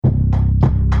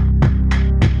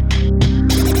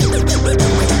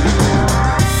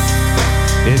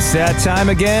It's that time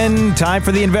again. Time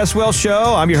for the Invest Well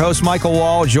Show. I'm your host, Michael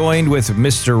Wall, joined with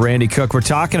Mr. Randy Cook. We're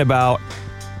talking about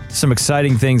some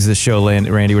exciting things this show,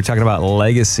 Randy. We're talking about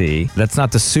Legacy. That's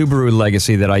not the Subaru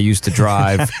Legacy that I used to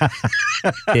drive,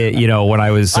 when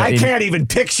I was... I can't even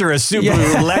picture a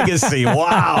Subaru Legacy.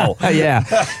 Wow. Yeah.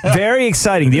 Very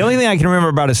exciting. The only thing I can remember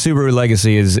about a Subaru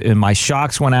Legacy is my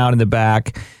shocks went out in the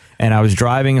back, and I was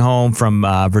driving home from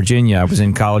Virginia. I was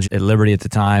in college at Liberty at the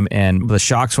time, and the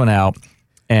shocks went out,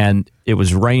 and it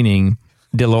was raining.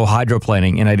 Did a little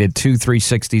hydroplaning, and I did 2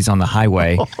 360s on the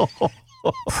highway.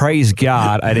 Praise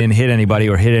God, I didn't hit anybody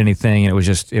or hit anything. It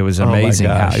was amazing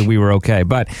how we were okay.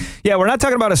 But yeah, we're not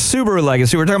talking about a Subaru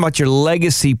Legacy. We're talking about your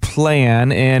legacy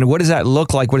plan and what does that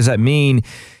look like? What does that mean?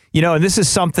 And this is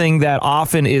something that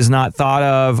often is not thought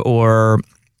of or,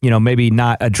 maybe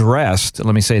not addressed,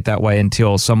 let me say it that way,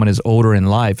 until someone is older in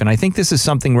life. And I think this is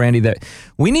something, Randy, that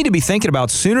we need to be thinking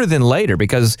about sooner than later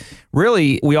because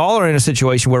really we all are in a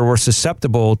situation where we're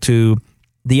susceptible to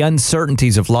the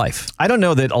uncertainties of life. I don't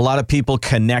know that a lot of people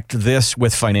connect this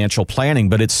with financial planning,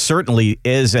 but it certainly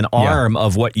is an arm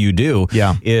of what you do.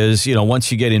 Yeah. Is,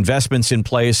 once you get investments in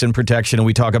place and protection, and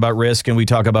we talk about risk and we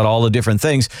talk about all the different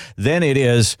things, then it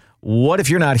is, what if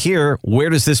you're not here?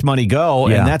 Where does this money go?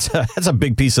 Yeah. And that's a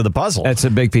big piece of the puzzle. That's a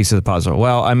big piece of the puzzle.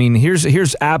 Well, I mean,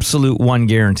 here's absolute one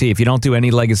guarantee. If you don't do any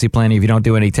legacy planning, if you don't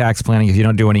do any tax planning, if you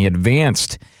don't do any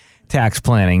advanced tax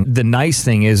planning, the nice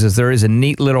thing is there is a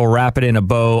neat little wrap it in a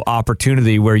bow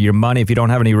opportunity where your money, if you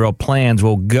don't have any real plans,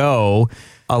 will go,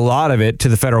 a lot of it, to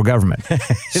the federal government.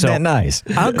 Isn't that nice?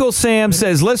 Uncle Sam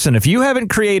says, listen, if you haven't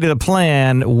created a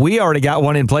plan, we already got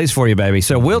one in place for you, baby.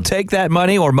 So we'll take that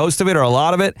money or most of it or a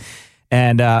lot of it.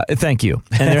 And thank you.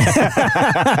 And,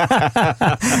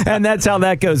 and that's how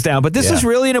that goes down. But this is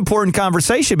really an important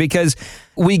conversation because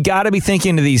we got to be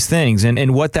thinking of these things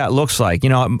and what that looks like.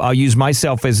 I'll use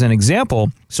myself as an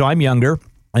example. So I'm younger.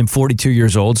 I'm 42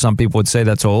 years old. Some people would say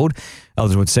that's old.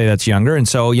 Others would say that's younger. And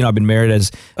so, I've been married,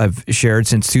 as I've shared,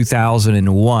 since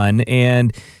 2001.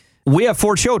 And we have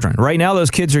 4 children. Right now, those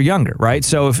kids are younger, right?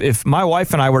 So if my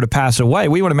wife and I were to pass away,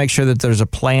 we want to make sure that there's a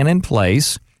plan in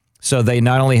place so they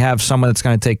not only have someone that's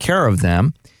going to take care of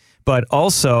them, but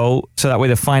also so that way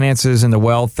the finances and the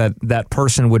wealth that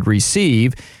person would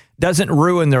receive doesn't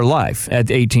ruin their life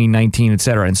at 18, 19, et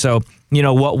cetera. And so,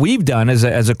 what we've done as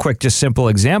a quick, just simple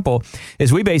example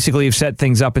is we basically have set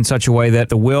things up in such a way that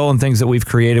the will and things that we've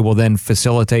created will then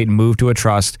facilitate and move to a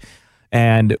trust.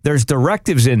 And there's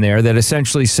directives in there that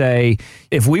essentially say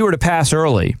if we were to pass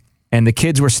early and the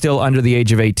kids were still under the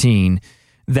age of 18,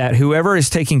 that whoever is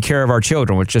taking care of our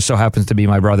children, which just so happens to be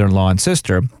my brother-in-law and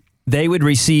sister, they would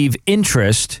receive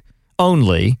interest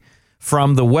only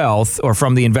from the wealth or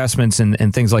from the investments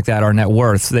and things like that, our net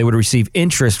worth. They would receive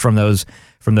interest from those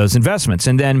investments.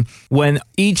 And then when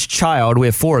each child, we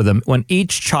have 4 of them, when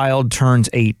each child turns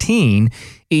 18,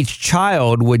 each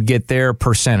child would get their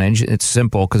percentage. It's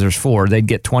simple because there's 4. They'd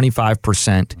get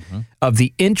 25% of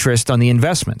the interest on the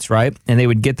investments, right? And they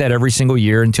would get that every single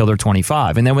year until they're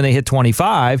 25. And then when they hit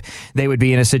 25, they would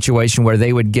be in a situation where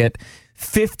they would get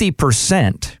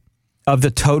 50% of the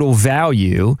total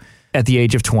value at the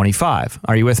age of 25.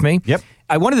 Are you with me? Yep.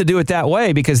 I wanted to do it that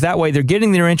way because that way they're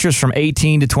getting their interest from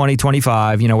 18 to 20,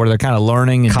 25, where they're kind of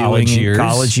learning and college years,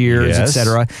 et yes.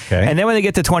 cetera. Okay. And then when they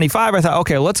get to 25, I thought,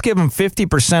 okay, let's give them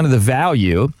 50% of the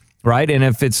value, right? And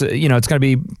if it's, it's going to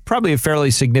be probably a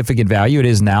fairly significant value. It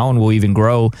is now and will even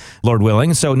grow, Lord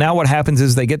willing. So now what happens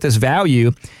is they get this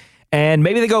value and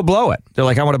maybe they go blow it. They're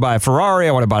like, I want to buy a Ferrari.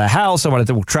 I want to buy a house. I want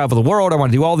to travel the world. I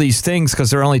want to do all these things because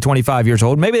they're only 25 years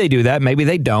old. Maybe they do that. Maybe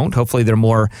they don't. Hopefully they're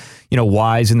more,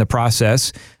 wise in the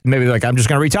process. Maybe they're like, I'm just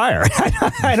going to retire.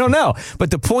 I don't know.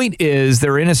 But the point is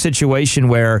they're in a situation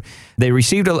where they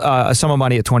received a sum of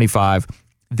money at 25.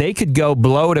 They could go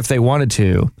blow it if they wanted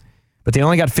to, but they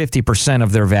only got 50%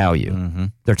 of their value,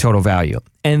 their total value.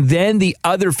 And then the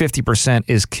other 50%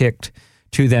 is kicked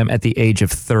to them at the age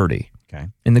of 30. Okay.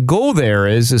 And the goal there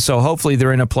is so hopefully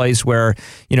they're in a place where,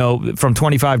 from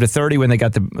 25 to 30, when they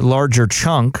got the larger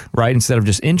chunk, right, instead of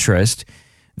just interest,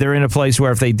 they're in a place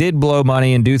where if they did blow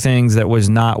money and do things that was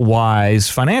not wise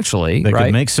financially, they right,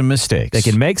 could make some mistakes. They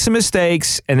can make some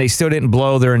mistakes and they still didn't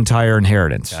blow their entire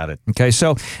inheritance. Got it. Okay,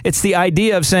 so it's the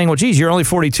idea of saying, well, geez, you're only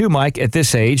 42, Mike, at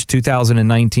this age,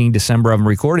 2019, December, I'm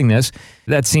recording this.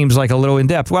 That seems like a little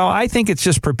in-depth. Well, I think it's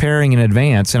just preparing in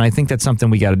advance, and I think that's something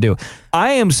we got to do.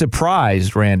 I am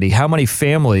surprised, Randy, how many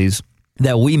families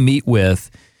that we meet with, that we have kids, and they say, well, geez, you're only 42, Mike, at this age, 2019, December, I'm recording this. That seems like a little in-depth. Well, I think it's just preparing in advance, and I think that's something we got to do.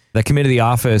 I am surprised, Randy, how many families that come into the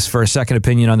office for a second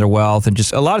opinion on their wealth, and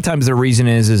just a lot of times their reason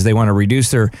is they want to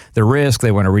reduce their risk,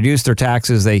 they want to reduce their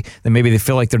taxes, they maybe they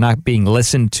feel like they're not being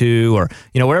listened to, or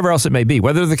whatever else it may be.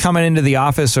 Whether they're coming into the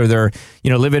office or they're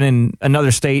living in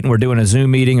another state and we're doing a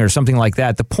Zoom meeting or something like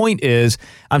that. The point is,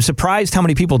 I'm surprised how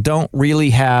many people don't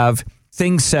really have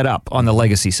things set up on the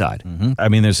legacy side. Mm-hmm. I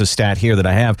mean, there's a stat here that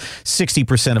I have.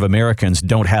 60% of Americans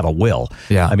don't have a will.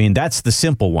 Yeah. I mean, that's the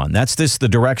simple one. That's the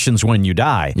directions when you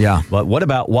die. Yeah. But what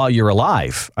about while you're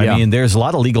alive? I Yeah. mean, there's a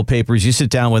lot of legal papers. You sit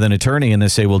down with an attorney and they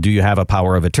say, well, do you have a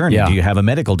power of attorney? Yeah. Do you have a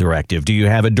medical directive? Do you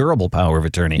have a durable power of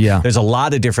attorney? Yeah. There's a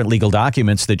lot of different legal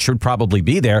documents that should probably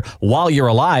be there while you're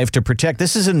alive to protect.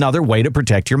 This is another way to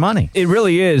protect your money. It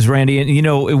really is, Randy.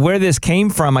 And where this came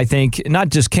from, I think, not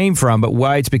just came from, but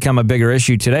why it's become a bigger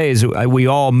issue today is we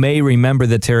all may remember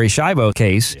the Terri Schiavo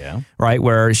case, right,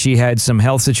 where she had some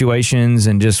health situations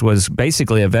and just was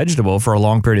basically a vegetable for a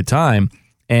long period of time.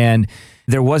 And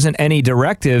there wasn't any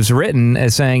directives written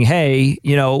as saying, hey,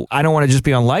 I don't want to just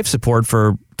be on life support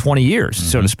for 20 years,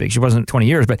 so to speak. She wasn't 20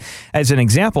 years, but as an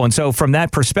example. And so from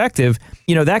that perspective,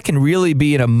 that can really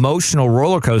be an emotional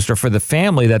roller coaster for the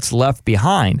family that's left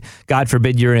behind. God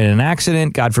forbid you're in an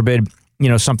accident. God forbid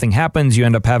something happens, you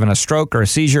end up having a stroke or a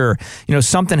seizure, or,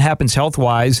 something happens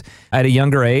health-wise at a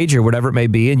younger age or whatever it may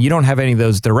be, and you don't have any of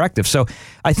those directives. So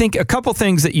I think a couple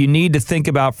things that you need to think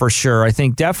about for sure. I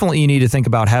think definitely you need to think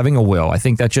about having a will. I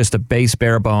think that's just a base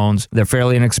bare bones. They're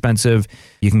fairly inexpensive.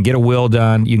 You can get a will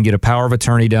done. You can get a power of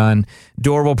attorney done,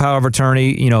 durable power of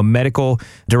attorney, medical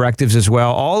directives as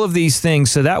well. All of these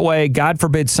things. So that way, God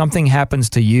forbid something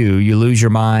happens to you, you lose your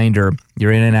mind or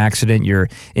you're in an accident, you're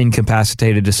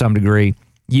incapacitated to some degree.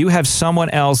 You have someone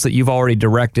else that you've already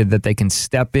directed that they can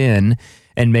step in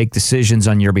and make decisions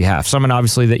on your behalf. Someone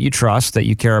obviously that you trust, that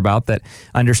you care about, that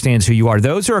understands who you are.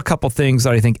 Those are a couple things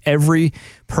that I think every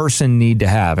person need to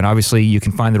have. And obviously you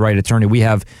can find the right attorney. We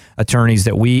have attorneys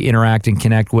that we interact and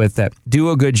connect with that do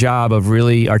a good job of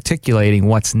really articulating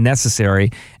what's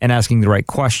necessary and asking the right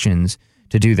questions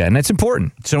to do that. And that's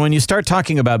important. So when you start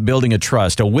talking about building a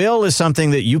trust, a will is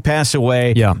something that you pass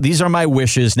away. Yeah. These are my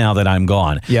wishes now that I'm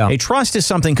gone. Yeah. A trust is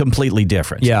something completely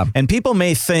different. Yeah. And people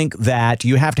may think that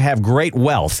you have to have great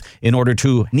wealth in order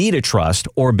to need a trust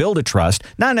or build a trust.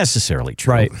 Not necessarily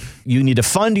true. Right. You need to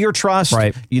fund your trust.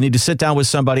 Right. You need to sit down with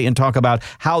somebody and talk about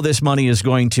how this money is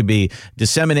going to be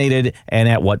disseminated and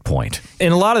at what point.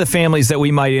 In a lot of the families that we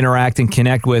might interact and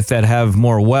connect with that have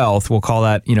more wealth, we'll call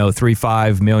that, 3,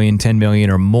 5 million, 10 million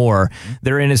or more,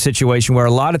 they're in a situation where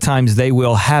a lot of times they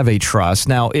will have a trust.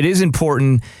 Now, it is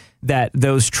important that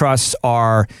those trusts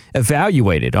are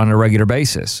evaluated on a regular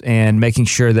basis and making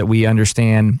sure that we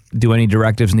understand, do any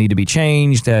directives need to be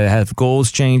changed, have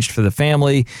goals changed for the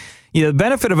family. The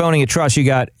benefit of owning a trust, you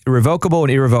got revocable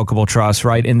and irrevocable trusts,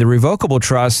 right? In the revocable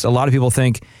trust, a lot of people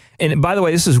think, and by the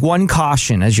way, this is one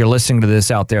caution as you're listening to this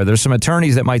out there. There's some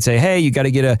attorneys that might say, hey, you got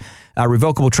to get a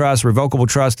revocable trust,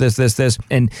 this.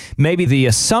 And maybe the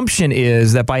assumption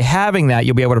is that by having that,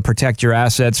 you'll be able to protect your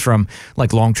assets from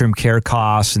like long-term care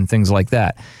costs and things like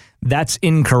that. That's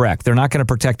incorrect. They're not going to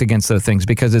protect against those things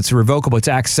because it's revocable. It's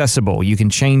accessible. You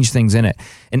can change things in it.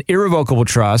 An irrevocable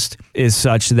trust is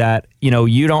such that,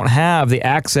 you don't have the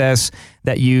access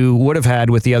that you would have had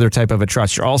with the other type of a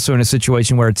trust. You're also in a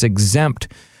situation where it's exempt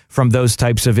from those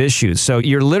types of issues. So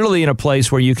you're literally in a place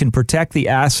where you can protect the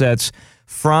assets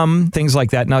from things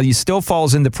like that. Now, you still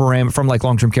falls into parameter from like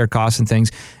long-term care costs and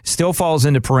things, still falls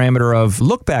into parameter of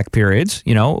look-back periods,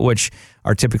 which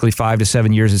are typically 5 to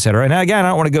 7 years, et cetera. And again, I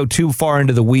don't want to go too far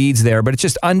into the weeds there, but it's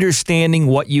just understanding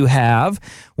what you have,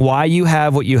 why you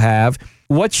have what you have.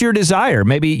 What's your desire?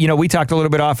 Maybe, we talked a little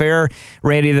bit off air,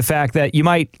 Randy, the fact that you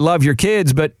might love your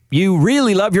kids, but you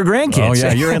really love your grandkids. Oh,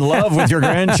 yeah. You're in love with your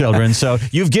grandchildren. So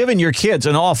you've given your kids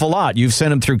an awful lot. You've sent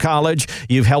them through college.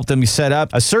 You've helped them set up.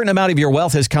 A certain amount of your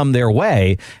wealth has come their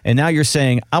way. And now you're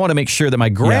saying, I want to make sure that my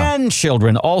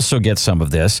grandchildren also get some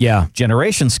of this. Yeah.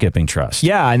 Generation skipping trust.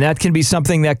 Yeah. And that can be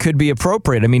something that could be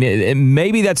appropriate. I mean,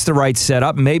 maybe that's the right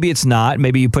setup. Maybe it's not.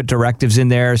 Maybe you put directives in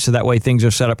there so that way things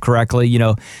are set up correctly.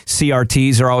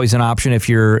 CRTs are always an option if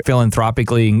you're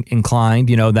philanthropically inclined.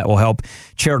 That will help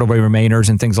charitable remainers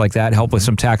and things like that, help with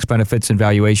some tax benefits and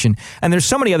valuation. And there's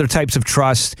so many other types of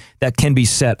trusts that can be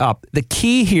set up. The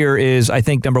key here is, I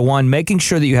think, number one, making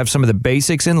sure that you have some of the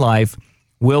basics in life,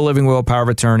 will, living will, power of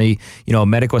attorney,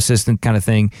 medical assistant kind of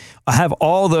thing. Have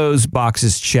all those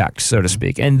boxes checked, so to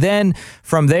speak. And then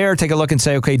from there, take a look and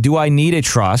say, okay, do I need a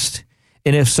trust?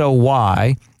 And if so,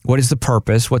 why? What is the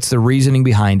purpose? What's the reasoning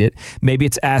behind it? Maybe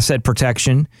it's asset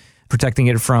protection, protecting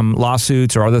it from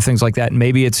lawsuits or other things like that.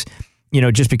 Maybe it's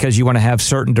just because you want to have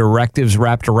certain directives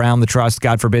wrapped around the trust.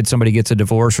 God forbid somebody gets a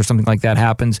divorce or something like that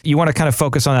happens. You want to kind of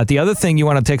focus on that. The other thing you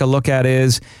want to take a look at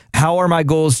is, how are my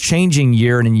goals changing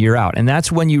year in and year out? And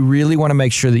that's when you really want to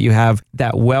make sure that you have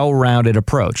that well-rounded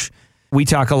approach. We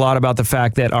talk a lot about the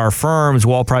fact that our firms,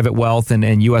 Wall Private Wealth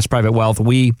and U.S. Private Wealth,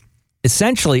 we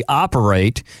essentially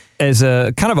operate as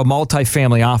a kind of a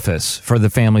multifamily office for the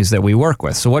families that we work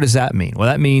with. So what does that mean? Well,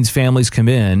 that means families come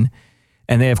in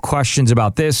and they have questions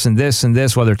about this and this and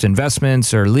this, whether it's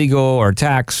investments or legal or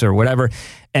tax or whatever.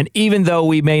 And even though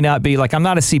we may not be, like, I'm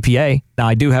not a CPA. Now,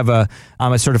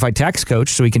 I'm a certified tax coach,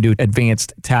 so we can do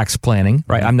advanced tax planning,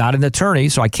 right? I'm not an attorney,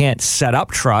 so I can't set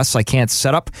up trusts. I can't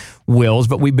set up wills,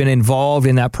 but we've been involved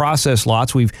in that process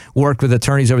lots. We've worked with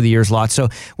attorneys over the years lots. So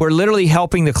we're literally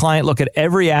helping the client look at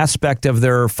every aspect of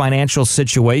their financial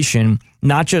situation,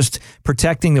 not just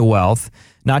protecting the wealth,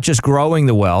 not just growing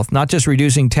the wealth, not just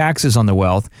reducing taxes on the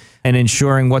wealth, and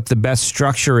ensuring what the best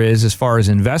structure is as far as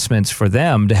investments for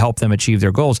them to help them achieve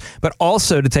their goals, but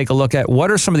also to take a look at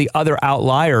what are some of the other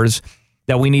outliers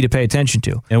that we need to pay attention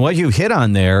to. And what you hit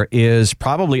on there is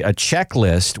probably a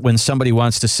checklist when somebody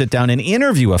wants to sit down and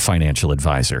interview a financial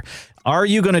advisor. Are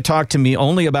you going to talk to me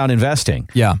only about investing?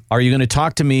 Yeah. Are you going to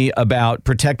talk to me about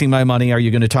protecting my money? Are you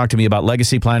going to talk to me about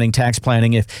legacy planning, tax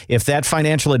planning? If that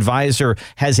financial advisor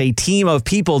has a team of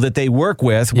people that they work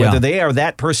with, whether they are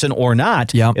that person or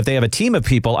not, if they have a team of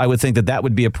people, I would think that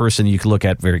would be a person you could look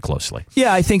at very closely.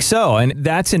 Yeah, I think so. And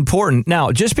that's important.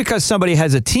 Now, just because somebody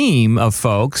has a team of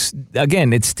folks,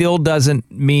 again, it still doesn't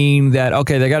mean that,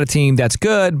 okay, they got a team, that's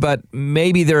good, but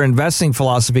maybe their investing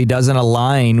philosophy doesn't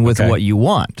align with what you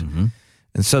want. Mm-hmm.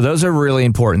 And so those are really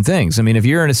important things. I mean, if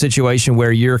you're in a situation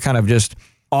where you're kind of just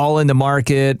all in the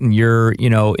market and you're,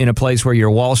 in a place where you're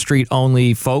Wall Street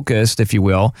only focused, if you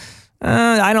will,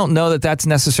 I don't know that that's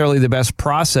necessarily the best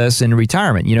process in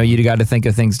retirement. You got to think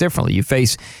of things differently. You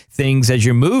face things as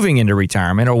you're moving into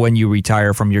retirement or when you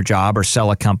retire from your job or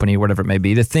sell a company, whatever it may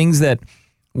be. The things that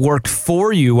worked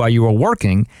for you while you were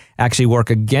working actually work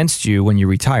against you when you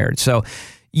retired. So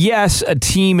yes, a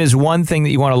team is one thing that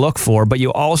you want to look for, but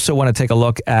you also want to take a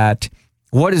look at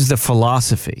what is the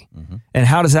philosophy and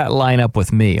how does that line up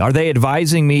with me? Are they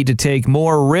advising me to take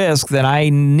more risk than I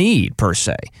need per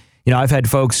se? I've had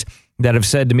folks that have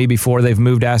said to me before they've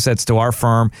moved assets to our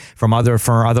firm from other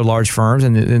large firms,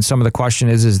 and some of the question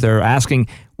is they're asking,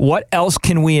 what else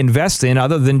can we invest in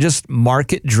other than just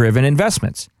market-driven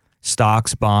investments?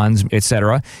 Stocks, bonds,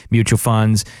 etc., mutual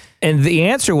funds. And the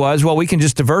answer was, well, we can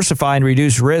just diversify and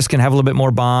reduce risk and have a little bit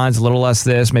more bonds, a little less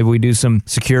this. Maybe we do some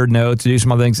secured notes, do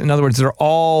some other things. In other words, they're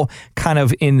all kind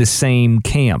of in the same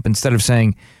camp instead of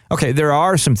saying, okay, there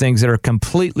are some things that are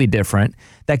completely different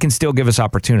that can still give us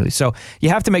opportunities. So you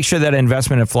have to make sure that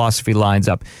investment and philosophy lines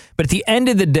up. But at the end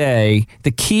of the day,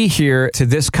 the key here to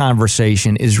this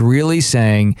conversation is really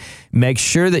saying, make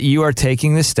sure that you are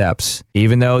taking the steps,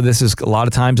 even though this is a lot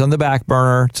of times on the back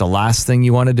burner. It's the last thing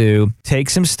you want to do. Take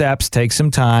some steps, take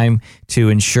some time to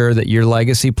ensure that your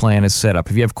legacy plan is set up.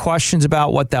 If you have questions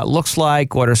about what that looks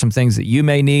like, what are some things that you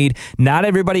may need, not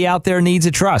everybody out there needs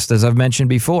a trust, as I've mentioned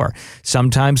before.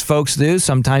 Sometimes folks do,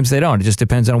 sometimes they don't. It just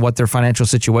depends on what their financial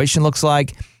situation looks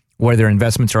like, where their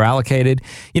investments are allocated.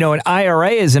 An IRA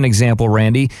is an example,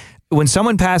 Randy. When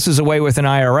someone passes away with an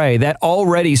IRA, that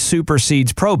already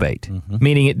supersedes probate,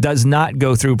 meaning it does not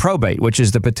go through probate, which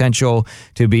is the potential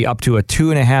to be up to a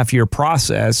 2.5-year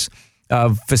process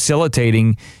of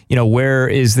facilitating, where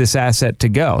is this asset to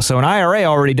go? So an IRA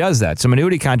already does that. Some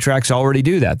annuity contracts already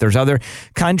do that. There's other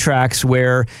contracts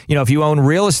where, if you own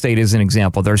real estate as an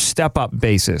example, there's step-up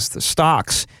basis. The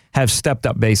stocks have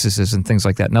stepped-up bases and things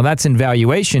like that. Now, that's in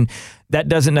valuation. That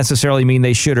doesn't necessarily mean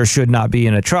they should or should not be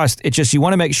in a trust. It's just you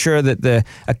want to make sure that the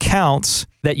accounts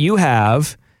that you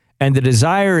have and the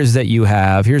desires that you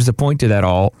have, here's the point to that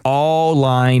all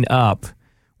line up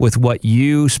with what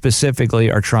you specifically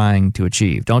are trying to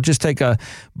achieve. Don't just take a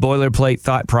boilerplate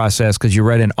thought process because you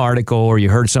read an article or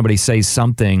you heard somebody say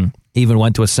something, even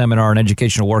went to a seminar, an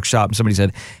educational workshop, and somebody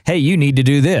said, hey, you need to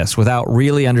do this, without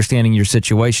really understanding your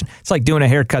situation. It's like doing a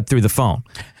haircut through the phone.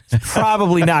 It's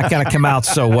probably not going to come out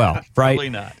so well, right? Probably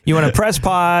not. You want to press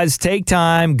pause, take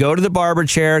time, go to the barber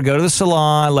chair, go to the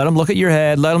salon, let them look at your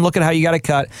head, let them look at how you got it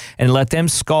cut, and let them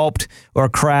sculpt or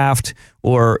craft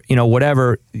or,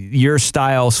 whatever your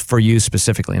styles for you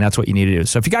specifically. And that's what you need to do.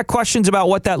 So if you got questions about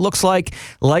what that looks like,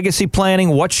 legacy planning,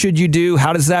 what should you do?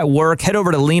 How does that work? Head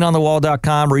over to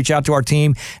leanonthewall.com, reach out to our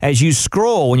team. As you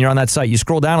scroll, when you're on that site, you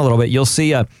scroll down a little bit, you'll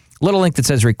see a little link that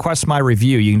says request my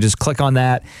review. You can just click on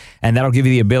that, and that'll give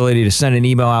you the ability to send an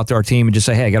email out to our team and just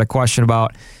say, hey, I got a question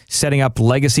about setting up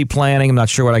legacy planning. I'm not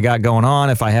sure what I got going on,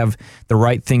 if I have the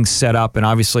right things set up. And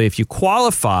obviously, if you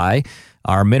qualify,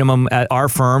 our minimum at our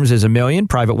firms is $1 million.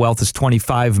 Private Wealth is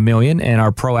 $25 million, and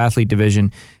our pro athlete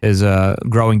division is a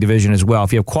growing division as well.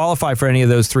 If you qualify for any of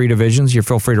those 3 divisions, you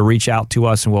feel free to reach out to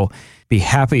us, and we'll be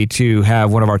happy to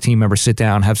have one of our team members sit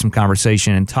down, have some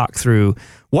conversation, and talk through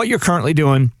what you're currently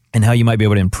doing and how you might be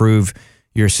able to improve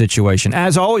your situation.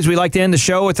 As always, we like to end the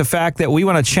show with the fact that we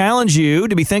want to challenge you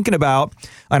to be thinking about,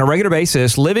 on a regular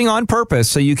basis, living on purpose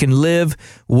so you can live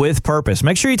with purpose.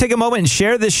 Make sure you take a moment and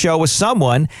share this show with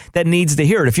someone that needs to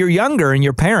hear it. If you're younger and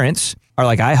your parents are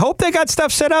like, I hope they got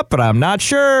stuff set up, but I'm not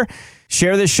sure,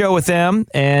 share this show with them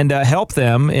and help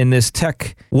them in this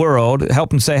tech world.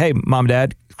 Help them say, hey, Mom,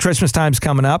 Dad, Christmas time's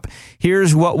coming up.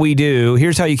 Here's what we do.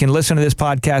 Here's how you can listen to this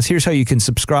podcast. Here's how you can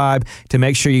subscribe to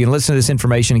make sure you can listen to this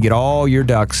information and get all your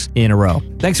ducks in a row.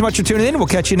 Thanks so much for tuning in. We'll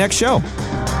catch you next show.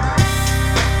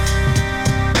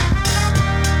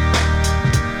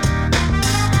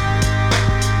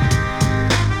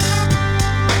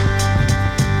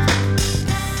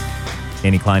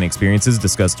 Any client experiences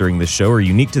discussed during this show are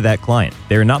unique to that client.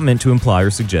 They are not meant to imply or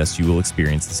suggest you will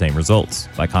experience the same results.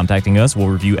 By contacting us, we'll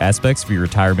review aspects of your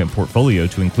retirement portfolio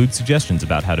to include suggestions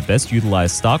about how to best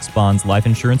utilize stocks, bonds, life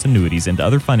insurance, annuities, and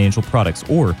other financial products,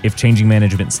 or if changing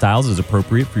management styles is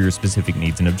appropriate for your specific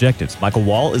needs and objectives. Michael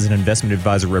Wall is an investment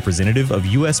advisor representative of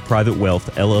U.S. Private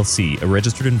Wealth, LLC, a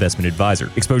registered investment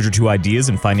advisor. Exposure to ideas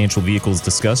and financial vehicles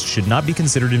discussed should not be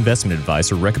considered investment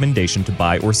advice or recommendation to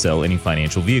buy or sell any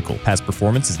financial vehicle. Past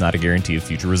performance is not a guarantee of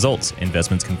future results.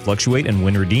 Investments can fluctuate, and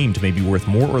when redeemed may be worth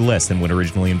more or less than when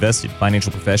originally invested. Financial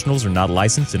professionals are not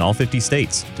licensed in all 50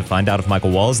 states. To find out if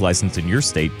Michael Wall is licensed in your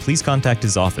state, please contact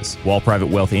his office. Wall Private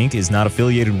Wealth, Inc. is not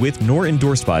affiliated with nor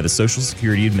endorsed by the Social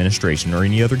Security Administration or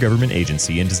any other government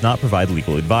agency and does not provide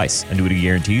legal advice. Annuity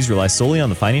guarantees rely solely on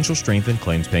the financial strength and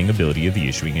claims-paying ability of the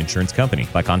issuing insurance company.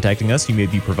 By contacting us, you may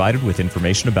be provided with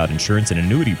information about insurance and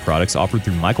annuity products offered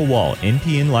through Michael Wall,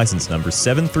 NPN license number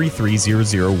 7330010.